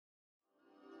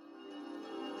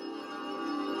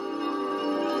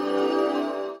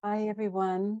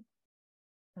everyone.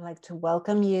 I'd like to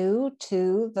welcome you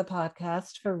to the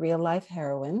podcast for Real Life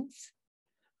Heroines,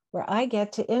 where I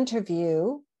get to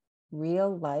interview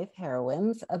real life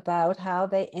heroines about how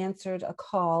they answered a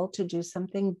call to do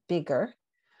something bigger,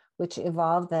 which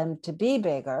evolved them to be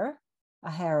bigger, a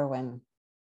heroine.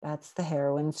 That's the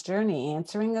heroine's journey,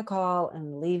 answering a call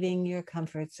and leaving your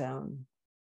comfort zone.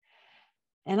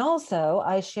 And also,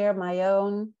 I share my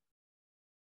own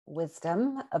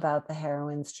wisdom about the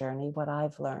heroine's journey, what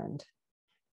I've learned.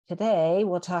 Today,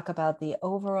 we'll talk about the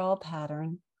overall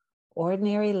pattern,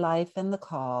 ordinary life and the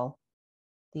call,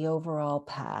 the overall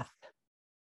path.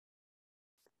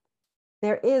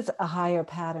 There is a higher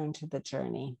pattern to the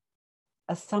journey,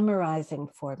 a summarizing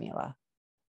formula: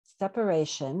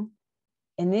 separation,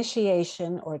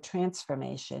 initiation or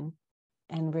transformation,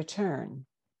 and return,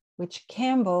 which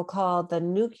Campbell called the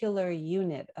nuclear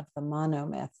unit of the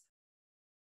monomyth.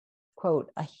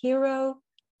 Quote, a hero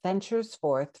ventures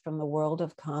forth from the world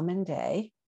of common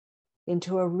day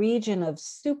into a region of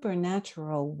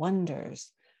supernatural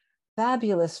wonders.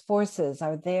 Fabulous forces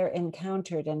are there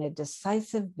encountered and a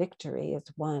decisive victory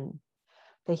is won.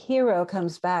 The hero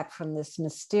comes back from this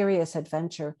mysterious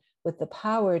adventure with the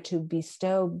power to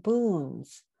bestow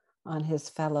boons on his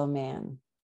fellow man.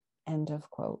 End of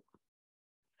quote.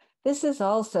 This is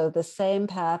also the same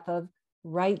path of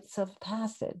rites of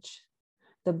passage.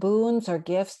 The boons or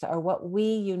gifts are what we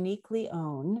uniquely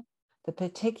own, the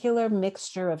particular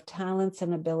mixture of talents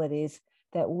and abilities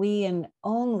that we and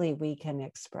only we can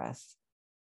express.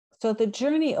 So the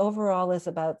journey overall is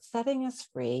about setting us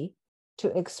free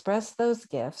to express those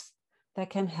gifts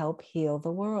that can help heal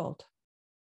the world.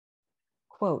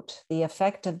 Quote, the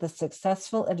effect of the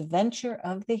successful adventure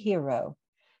of the hero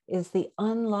is the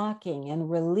unlocking and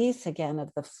release again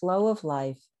of the flow of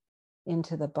life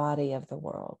into the body of the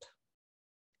world.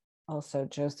 Also,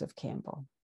 Joseph Campbell.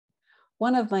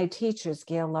 One of my teachers,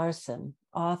 Gail Larson,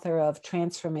 author of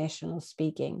Transformational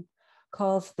Speaking,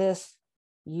 calls this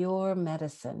your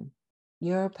medicine,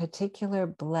 your particular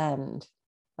blend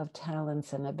of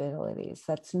talents and abilities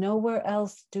that's nowhere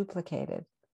else duplicated.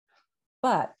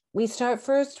 But we start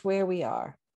first where we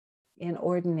are, in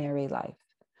ordinary life,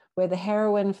 where the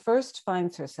heroine first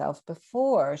finds herself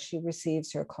before she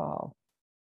receives her call.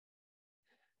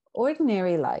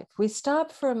 Ordinary life, we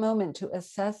stop for a moment to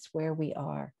assess where we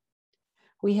are.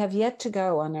 We have yet to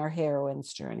go on our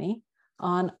heroine's journey,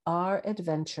 on our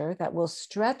adventure that will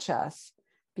stretch us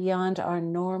beyond our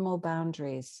normal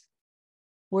boundaries.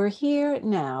 We're here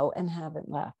now and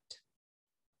haven't left.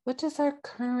 What does our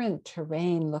current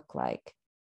terrain look like?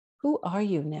 Who are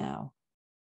you now?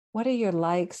 What are your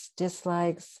likes,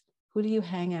 dislikes? Who do you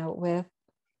hang out with?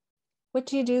 What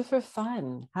do you do for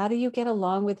fun? How do you get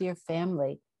along with your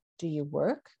family? Do you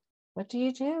work? What do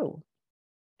you do?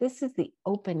 This is the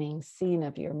opening scene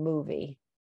of your movie.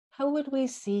 How would we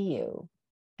see you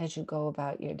as you go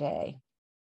about your day?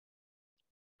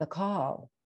 The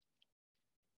call.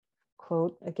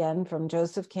 Quote again from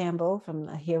Joseph Campbell from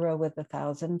A Hero with a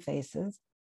Thousand Faces.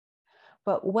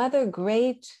 But whether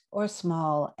great or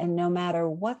small, and no matter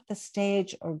what the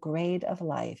stage or grade of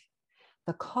life,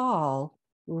 the call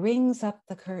rings up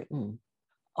the curtain,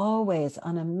 always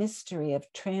on a mystery of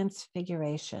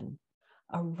transfiguration,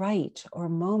 a rite or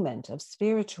moment of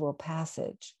spiritual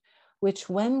passage, which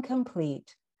when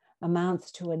complete amounts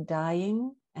to a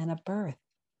dying and a birth.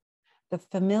 The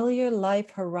familiar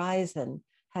life horizon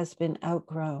has been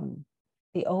outgrown.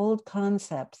 The old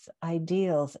concepts,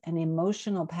 ideals, and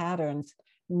emotional patterns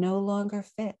no longer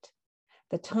fit.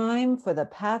 The time for the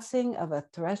passing of a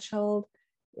threshold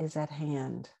is at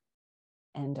hand.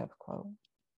 End of quote.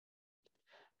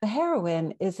 The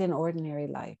heroine is in ordinary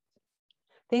life.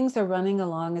 Things are running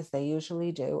along as they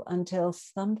usually do until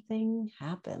something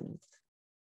happens.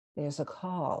 There's a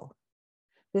call.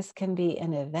 This can be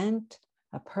an event,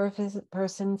 a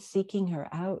person seeking her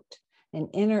out, an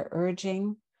inner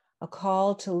urging, a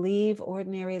call to leave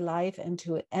ordinary life and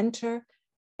to enter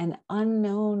an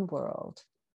unknown world,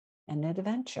 an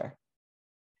adventure.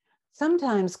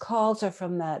 Sometimes calls are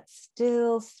from that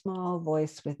still small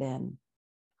voice within,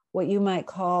 what you might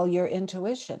call your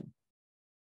intuition.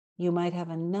 You might have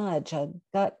a nudge, a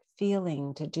gut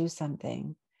feeling to do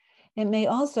something. It may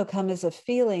also come as a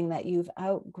feeling that you've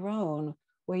outgrown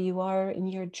where you are in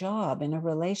your job, in a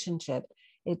relationship.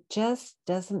 It just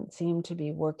doesn't seem to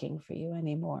be working for you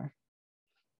anymore.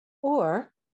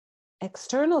 Or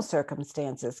external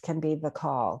circumstances can be the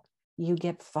call. You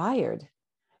get fired.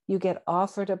 You get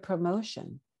offered a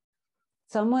promotion.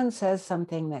 Someone says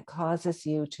something that causes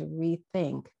you to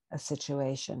rethink a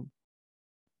situation.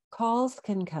 Calls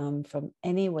can come from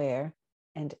anywhere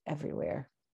and everywhere.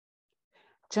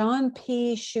 John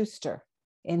P. Schuster,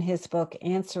 in his book,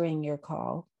 Answering Your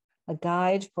Call, A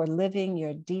Guide for Living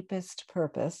Your Deepest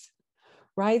Purpose,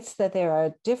 writes that there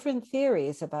are different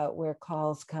theories about where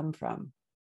calls come from.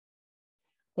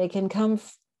 They can come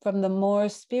from the more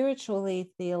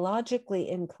spiritually, theologically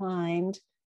inclined.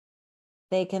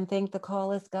 They can think the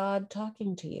call is God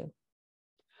talking to you.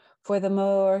 For the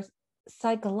more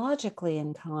psychologically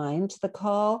inclined, the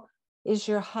call is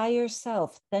your higher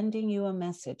self sending you a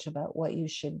message about what you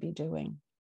should be doing.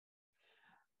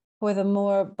 For the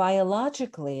more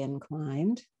biologically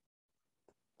inclined,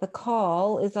 the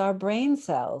call is our brain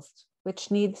cells,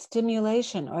 which need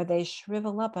stimulation or they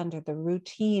shrivel up under the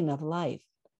routine of life.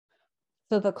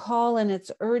 So the call and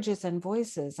its urges and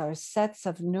voices are sets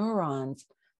of neurons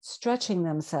stretching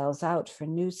themselves out for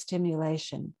new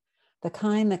stimulation, the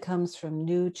kind that comes from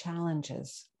new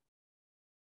challenges.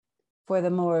 For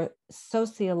the more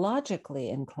sociologically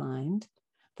inclined,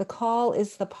 the call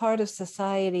is the part of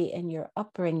society and your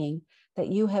upbringing that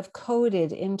you have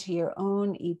coded into your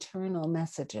own eternal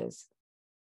messages,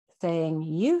 saying,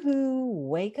 yoo-hoo,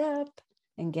 wake up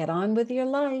and get on with your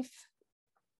life.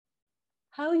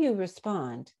 How you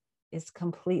respond is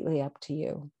completely up to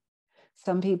you.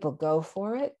 Some people go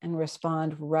for it and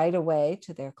respond right away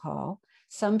to their call.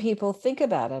 Some people think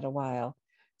about it a while.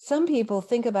 Some people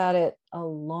think about it a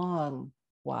long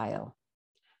while.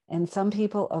 And some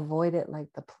people avoid it like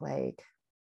the plague.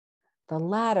 The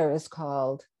latter is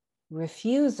called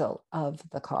refusal of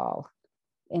the call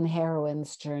in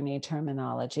Heroine's journey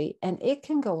terminology, and it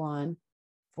can go on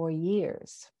for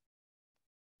years.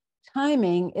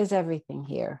 Timing is everything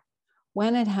here.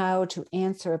 When and how to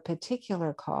answer a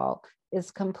particular call is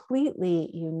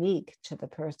completely unique to the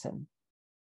person.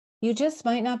 You just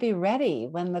might not be ready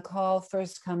when the call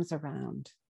first comes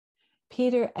around.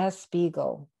 Peter S.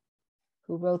 Beagle,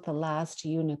 who wrote The Last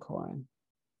Unicorn,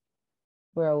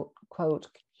 wrote, quote,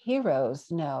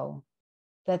 heroes know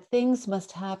that things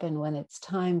must happen when it's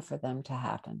time for them to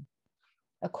happen.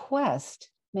 A quest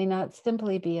may not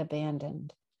simply be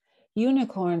abandoned.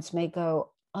 Unicorns may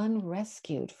go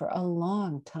unrescued for a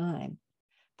long time,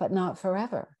 but not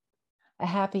forever. A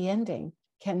happy ending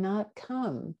cannot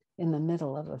come in the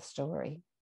middle of a story,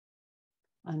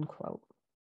 unquote.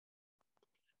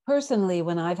 Personally,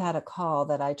 when I've had a call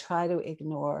that I try to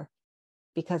ignore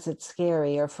because it's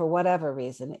scary or for whatever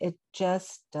reason, it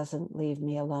just doesn't leave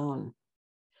me alone.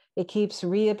 It keeps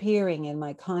reappearing in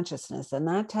my consciousness, and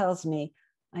that tells me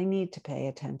I need to pay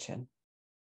attention.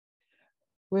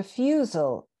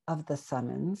 Refusal of the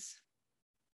summons,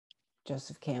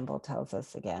 Joseph Campbell tells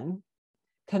us again,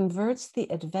 converts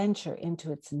the adventure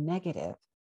into its negative.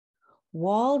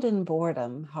 Walled in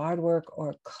boredom, hard work,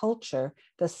 or culture,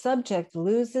 the subject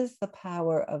loses the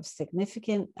power of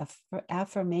significant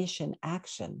affirmation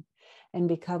action and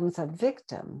becomes a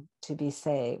victim to be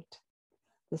saved.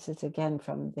 This is again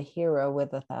from The Hero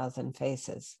with 1,000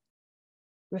 Faces.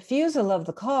 Refusal of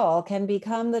the call can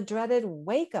become the dreaded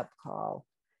wake-up call,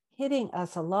 hitting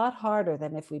us a lot harder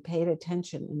than if we paid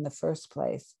attention in the first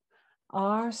place.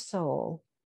 Our soul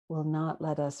will not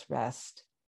let us rest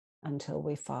until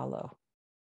we follow.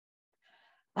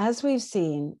 As we've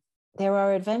seen, there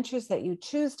are adventures that you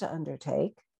choose to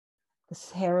undertake.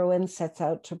 This heroine sets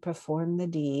out to perform the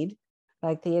deed,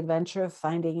 like the adventure of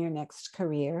finding your next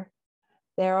career.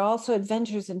 There are also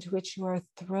adventures into which you are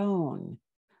thrown,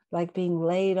 like being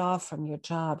laid off from your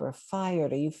job or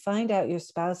fired, or you find out your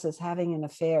spouse is having an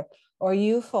affair, or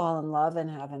you fall in love and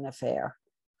have an affair.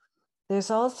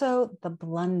 There's also the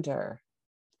blunder.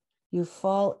 You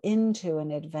fall into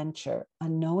an adventure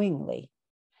unknowingly.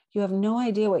 You have no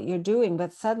idea what you're doing,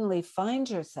 but suddenly find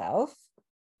yourself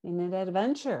in an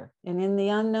adventure and in the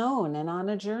unknown and on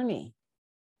a journey.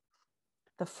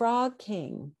 The Frog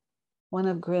King, one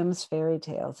of Grimm's fairy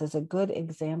tales, is a good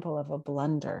example of a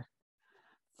blunder,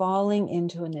 falling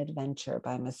into an adventure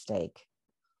by mistake.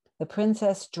 The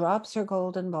princess drops her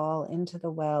golden ball into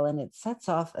the well, and it sets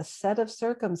off a set of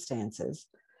circumstances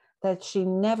that she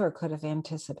never could have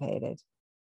anticipated.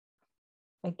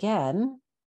 Again,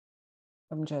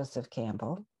 from Joseph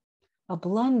Campbell, a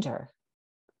blunder,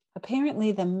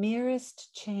 apparently the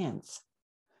merest chance,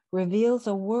 reveals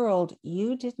a world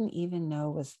you didn't even know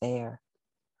was there.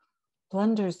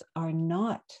 Blunders are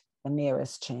not the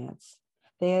merest chance.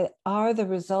 They are the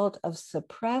result of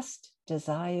suppressed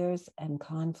desires and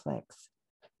conflicts.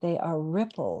 They are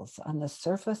ripples on the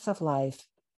surface of life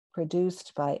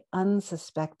produced by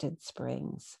unsuspected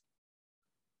springs.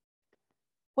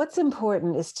 What's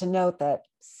important is to note that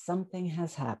something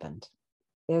has happened.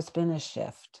 There's been a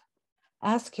shift.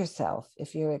 Ask yourself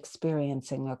if you're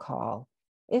experiencing a call.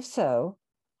 If so,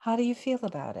 how do you feel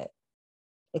about it?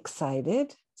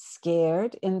 excited,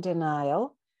 scared, in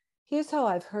denial. Here's how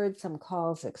I've heard some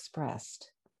calls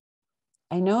expressed.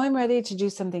 I know I'm ready to do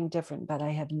something different, but I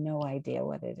have no idea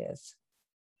what it is.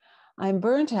 I'm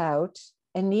burnt out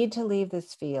and need to leave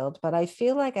this field, but I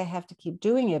feel like I have to keep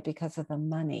doing it because of the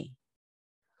money.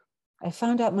 I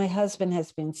found out my husband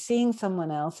has been seeing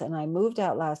someone else, and I moved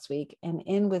out last week and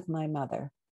in with my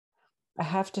mother. I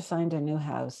have to find a new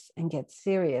house and get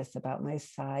serious about my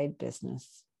side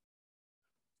business.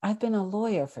 I've been a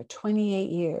lawyer for 28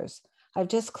 years. I've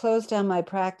just closed down my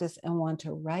practice and want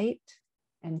to write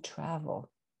and travel.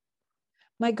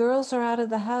 My girls are out of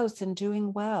the house and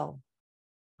doing well.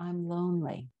 I'm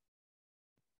lonely.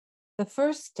 The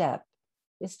first step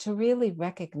is to really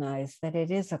recognize that it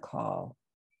is a call.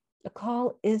 A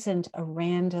call isn't a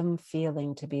random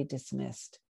feeling to be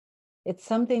dismissed. It's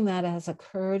something that has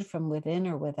occurred from within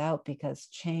or without because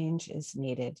change is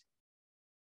needed.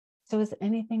 So is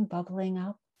anything bubbling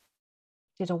up?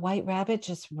 Did a white rabbit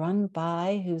just run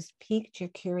by who's piqued your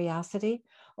curiosity?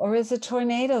 Or is a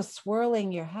tornado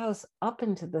swirling your house up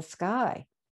into the sky?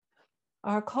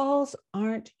 Our calls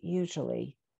aren't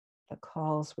usually the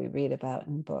calls we read about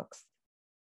in books.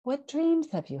 What dreams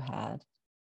have you had?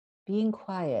 Being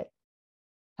quiet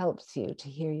helps you to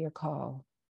hear your call.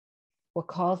 What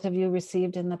calls have you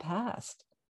received in the past?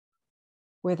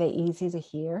 Were they easy to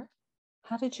hear?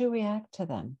 How did you react to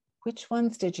them? Which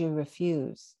ones did you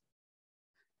refuse?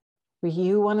 Were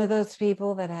you one of those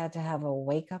people that had to have a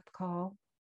wake-up call?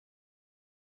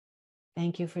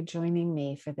 Thank you for joining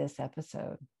me for this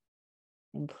episode.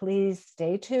 And please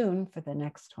stay tuned for the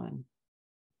next one.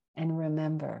 And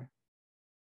remember,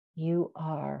 you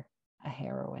are a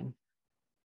heroine.